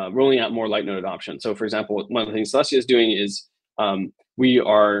rolling out more light node adoption. So, for example, one of the things Celestia is doing is we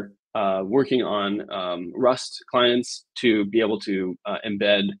are working on Rust clients to be able to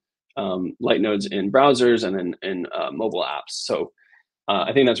embed light nodes in browsers and in mobile apps. So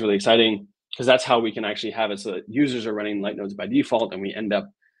I think that's really exciting, because that's how we can actually have it so that users are running light nodes by default, and we end up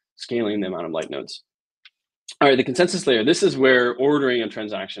scaling the amount of light nodes. All right, the consensus layer. This is where ordering of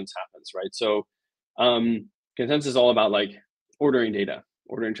transactions happens, right? So consensus is all about like ordering data,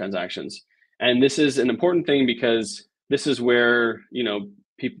 ordering transactions. And this is an important thing because this is where,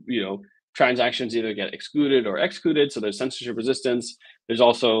 people, transactions either get excluded or excluded. So there's censorship resistance. There's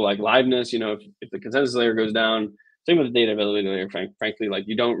also like liveness, if the consensus layer goes down, same with the data availability layer, frankly, like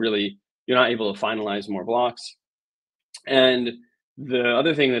you're not able to finalize more blocks. And the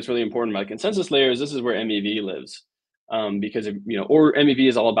other thing that's really important about consensus layers, this is where MEV lives, because or MEV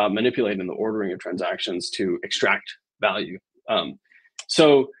is all about manipulating the ordering of transactions to extract value.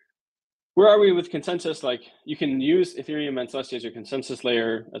 So where are we with consensus? Like, you can use Ethereum and Celestia as your consensus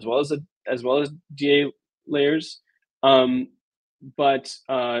layer as well as DA layers, but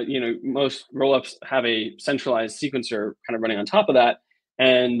most rollups have a centralized sequencer kind of running on top of that,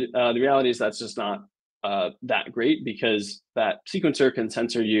 and the reality is that's just not that great, because that sequencer can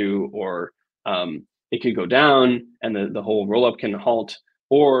censor you, or it could go down and the whole rollup can halt,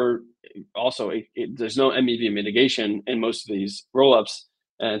 or also there's no MEV mitigation in most of these rollups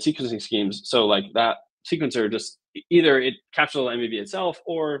and sequencing schemes. So like that sequencer, just either it captures the MEV itself,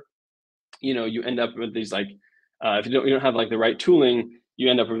 or you end up with these like if you don't have like the right tooling, you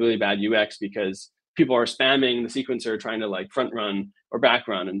end up with really bad UX because people are spamming the sequencer trying to like front run or back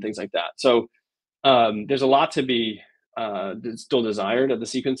run and things like that. So there's a lot to be still desired at the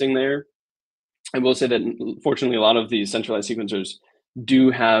sequencing layer. I will say that fortunately, a lot of these centralized sequencers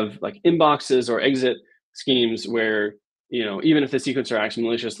do have like inboxes or exit schemes where, even if the sequencer acts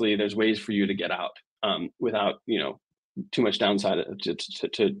maliciously, there's ways for you to get out without, too much downside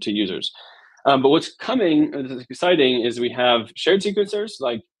to users. But what's coming, that's exciting, is we have shared sequencers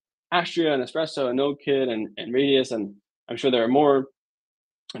like Astria and Espresso and NodeKit and Radius, and I'm sure there are more,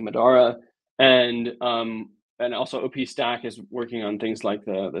 and Madara, and also OP Stack is working on things like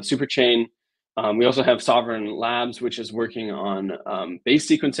the superchain. We also have Sovereign Labs, which is working on base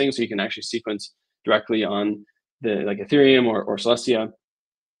sequencing, so you can actually sequence directly on the like Ethereum or Celestia.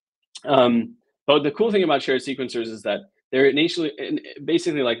 But the cool thing about shared sequencers is that they're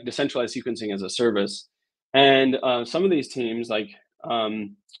basically like decentralized sequencing as a service. And some of these teams, like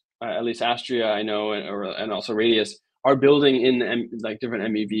at least Astria, I know, and also Radius, are building in like different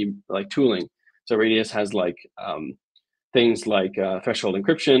MEV like tooling. So Radius has like things like threshold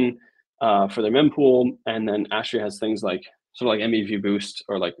encryption for their mempool, and then Astria has things like sort of like MEV boost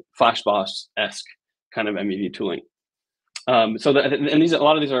or like FlashBoss-esque kind of MEV tooling. So a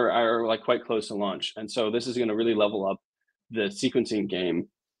lot of these are like quite close to launch, and so this is going to really level up the sequencing game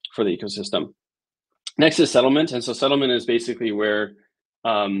for the ecosystem. Next is settlement, and so settlement is basically where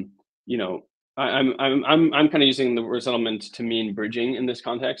I'm kind of using the word settlement to mean bridging in this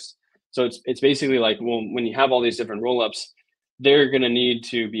context. So it's basically like, well, when you have all these different rollups, they're going to need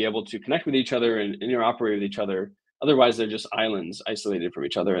to be able to connect with each other and interoperate with each other. Otherwise, they're just islands isolated from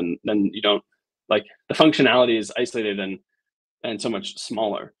each other, and then you don't like the functionality is isolated and so much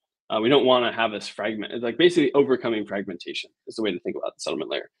smaller. We don't want to have this fragment. It's like basically overcoming fragmentation is the way to think about the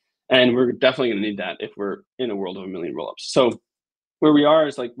settlement layer. And we're definitely going to need that if we're in a world of a million rollups. So where we are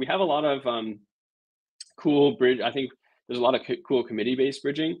is like we have a lot of cool bridge. I think there's a lot of cool committee-based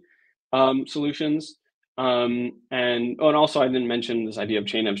bridging solutions. And also I didn't mention this idea of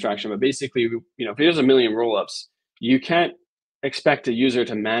chain abstraction, but basically, if there's a million rollups, you can't expect a user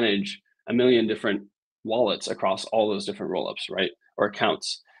to manage a million different wallets across all those different rollups, right? Or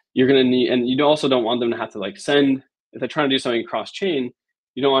accounts. You're going to need, and you also don't want them to have to like send, if they're trying to do something cross-chain,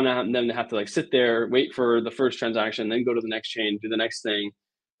 you don't want them to have to like sit there, wait for the first transaction, then go to the next chain, do the next thing,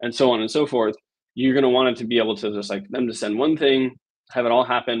 and so on and so forth. You're going to want it to be able to just like them to send one thing, have it all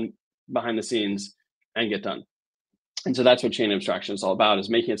happen behind the scenes, and get done. And so that's what chain abstraction is all about, is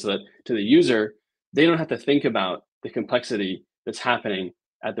making it so that to the user, they don't have to think about the complexity that's happening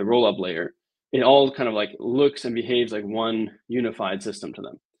at the rollup layer. It all kind of like looks and behaves like one unified system to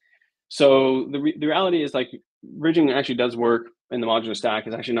them. So the reality is like bridging actually does work in the modular stack.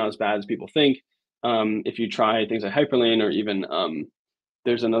 It's actually not as bad as people think. If you try things like Hyperlane, or even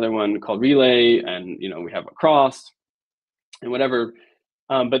there's another one called Relay, and we have Across and whatever.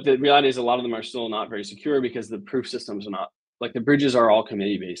 But the reality is a lot of them are still not very secure because the proof systems are not, like the bridges are all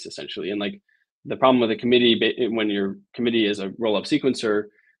committee based essentially. And like the problem with a committee, when your committee is a rollup sequencer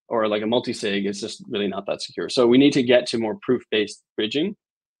or like a multi-sig, it's just really not that secure. So we need to get to more proof-based bridging.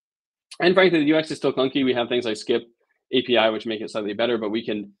 And frankly, the UX is still clunky. We have things like Skip API, which make it slightly better, but we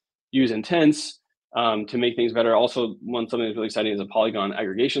can use intents to make things better. Also, something that's really exciting is a Polygon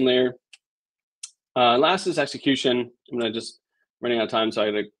aggregation layer. Last is execution. I'm going to just running out of time, so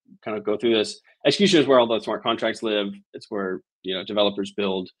I got to kind of go through this. Execution is where all the smart contracts live. It's where developers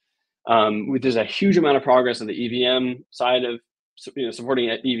build. There's a huge amount of progress on the EVM side of supporting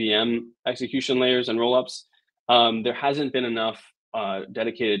EVM execution layers and rollups. There hasn't been enough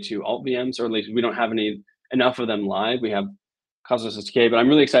dedicated to alt VMs, or at least we don't have enough of them live. We have Cosmos SDK, but I'm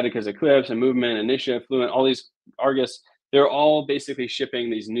really excited because Eclipse and Movement, Initiative, Fluent, all these Argus, they're all basically shipping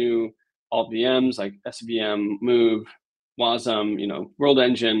these new alt VMs like SVM, Move, Wasm, World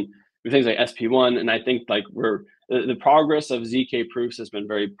Engine, with things like SP1. And I think like the progress of ZK proofs has been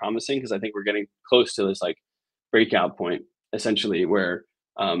very promising, because I think we're getting close to this like breakout point, essentially, where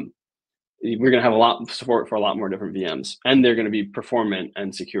we're going to have a lot of support for a lot more different VMs, and they're going to be performant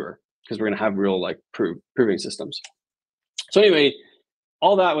and secure because we're going to have real like proving systems. So anyway,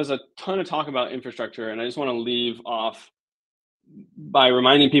 all that was a ton of talk about infrastructure, and I just want to leave off by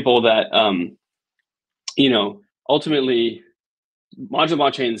reminding people that ultimately modular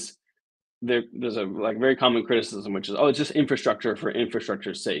blockchains, there's a like very common criticism, which is, oh, it's just infrastructure for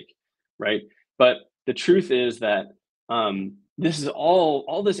infrastructure's sake, right? But the truth is that this is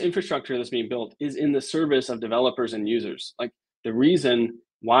all this infrastructure that's being built is in the service of developers and users. Like the reason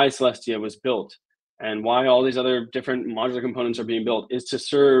why Celestia was built and why all these other different modular components are being built is to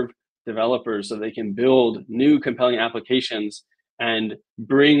serve developers so they can build new compelling applications and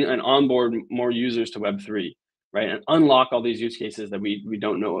bring and onboard more users to Web3, right? And unlock all these use cases that we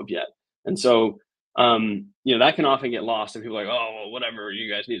don't know of yet. And so, you know, that can often get lost and people are like, oh, well, whatever,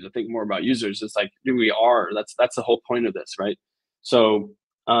 you guys need to think more about users. It's like, we are, that's the whole point of this, right? So,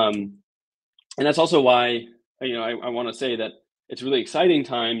 and that's also why, you know, I want to say that it's a really exciting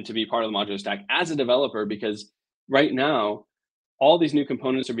time to be part of the modular stack as a developer, because right now, all these new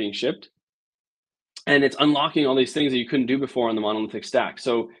components are being shipped and it's unlocking all these things that you couldn't do before on the monolithic stack.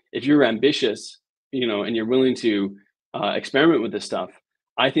 So if you're ambitious, you know, and you're willing to experiment with this stuff,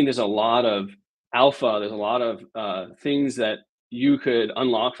 I think there's a lot of alpha, there's a lot of things that you could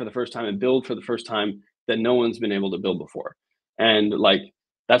unlock for the first time and build for the first time that no one's been able to build before. And like,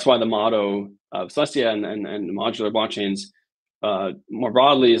 that's why the motto of Celestia and modular blockchains more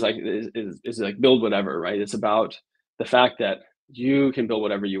broadly is like build whatever, right? It's about the fact that you can build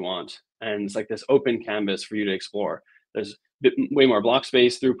whatever you want. And it's like this open canvas for you to explore. There's way more block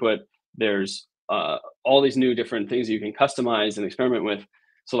space throughput. There's all these new different things you can customize and experiment with.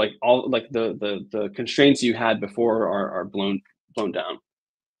 So like all like the constraints you had before are blown down.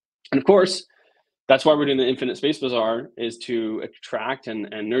 And of course, that's why we're doing the Infinite Space Bazaar, is to attract and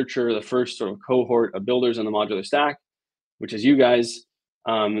nurture the first sort of cohort of builders in the modular stack, which is you guys.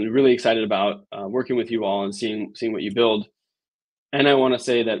 And really excited about working with you all and seeing what you build. And I want to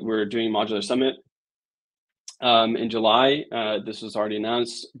say that we're doing Modular Summit in July. This was already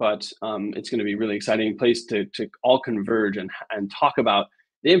announced, but it's going to be a really exciting place to all converge and talk about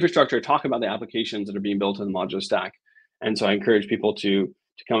the infrastructure, talk about the applications that are being built in the modular stack. And so I encourage people to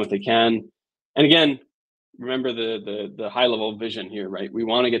come if they can. And again, remember the high level vision here, right? We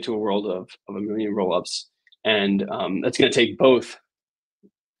want to get to a world of 1 million rollups, and that's going to take both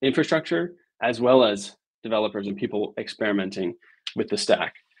infrastructure as well as developers and people experimenting with the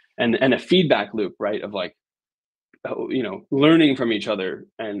stack, and a feedback loop, right? Of like, you know, learning from each other,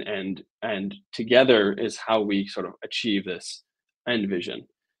 and together is how we sort of achieve this end vision.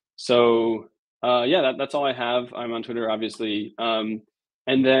 So yeah, that's all I have. I'm on Twitter, obviously, and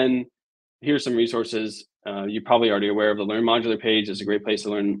then here's some resources. You're probably already aware of the Learn Modular page. It's a great place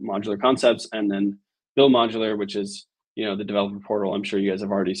to learn modular concepts, and then Build Modular, which is, you know, the developer portal. I'm sure you guys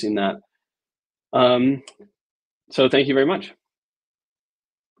have already seen that. So thank you very much.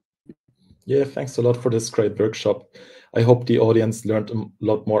 Yeah, thanks a lot for this great workshop. I hope the audience learned a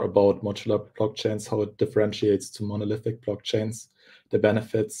lot more about modular blockchains, how it differentiates to monolithic blockchains, the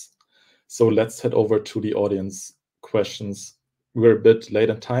benefits. So let's head over to the audience questions. We're a bit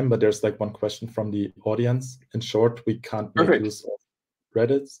late in time, but there's like one question from the audience. In short, we can't make use of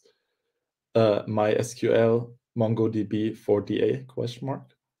Reddit, MySQL, MongoDB for DA, question mark?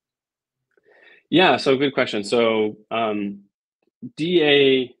 Yeah, so good question. So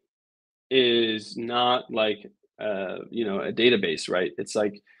DA is not like you know, a database, right? It's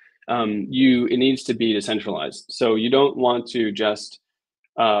like it needs to be decentralized. So you don't want to just,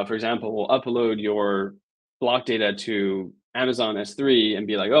 for example, upload your block data to Amazon S3 and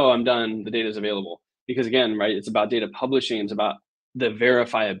be like, oh, I'm done, the data is available. Because again, right, it's about data publishing, it's about the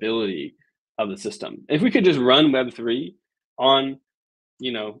verifiability of the system. If we could just run Web3 on,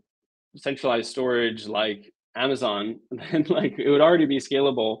 you know, centralized storage like Amazon, then like it would already be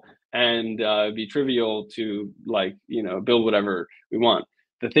scalable and be trivial to, like, you know, build whatever we want.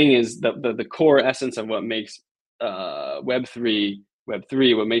 The thing is that the core essence of what makes Web3,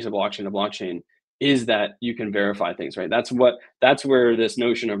 what makes a blockchain is that you can verify things, right? That's where this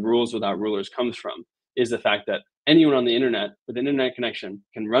notion of rules without rulers comes from, is the fact that anyone on the internet with an internet connection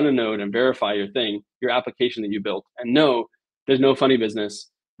can run a node and verify your thing, your application that you built, and no, there's no funny business.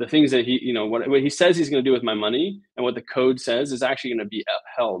 The things that he, you know, what he says he's going to do with my money and what the code says is actually going to be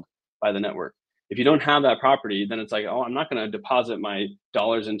upheld by the network. If you don't have that property, then it's like, oh, I'm not going to deposit my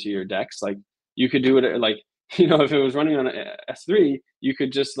dollars into your DEX. Like, you could do it, like, you know, if it was running on S3, you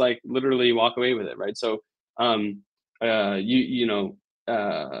could just like literally walk away with it, right? So,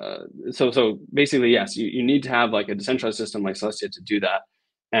 so basically, yes, you need to have like a decentralized system like Celestia to do that.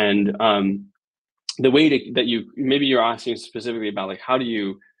 And the way that you, maybe you're asking specifically about like, how do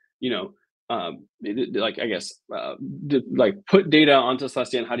you, you know, like, I guess, like put data onto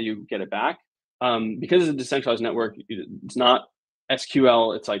Celestia and how do you get it back? Because it's a decentralized network, it's not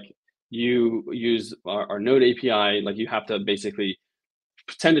SQL. It's like you use our node API. Like, you have to basically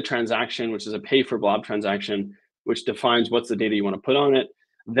send a transaction, which is a pay for blob transaction, which defines what's the data you want to put on it.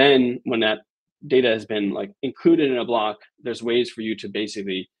 Then when that data has been like included in a block, there's ways for you to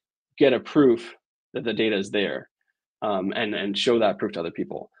basically get a proof that the data is there, and show that proof to other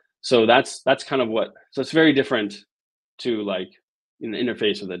people. So that's kind of what. So it's very different to like in the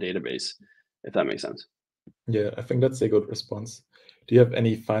interface with a database, if that makes sense. Yeah, I think that's a good response. Do you have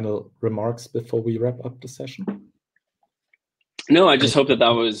any final remarks before we wrap up the session? No, I just hope that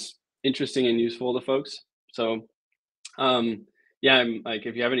was interesting and useful to folks. So yeah, I'm like,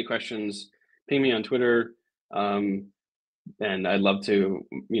 if you have any questions, ping me on Twitter. And I'd love to,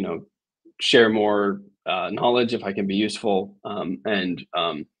 share more knowledge if I can be useful.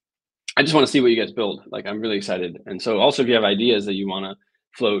 I just want to see what you guys build. Like, I'm really excited. And so also if you have ideas that you want to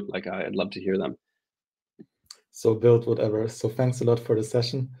float, like I'd love to hear them. So build whatever. So thanks a lot for the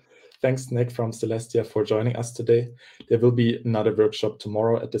session. Thanks, Nick from Celestia, for joining us today. There will be another workshop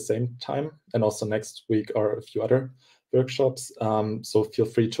tomorrow at the same time. And also next week are a few other workshops. So feel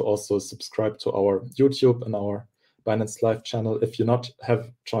free to also subscribe to our YouTube and our Binance Live channel. If you not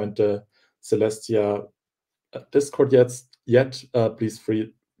have joined the Celestia Discord yet, please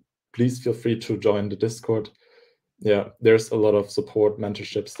feel free to join the Discord. Yeah, there's a lot of support,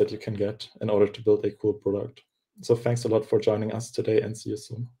 mentorships that you can get in order to build a cool product. So thanks a lot for joining us today, and see you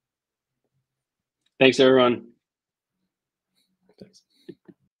soon. Thanks, everyone.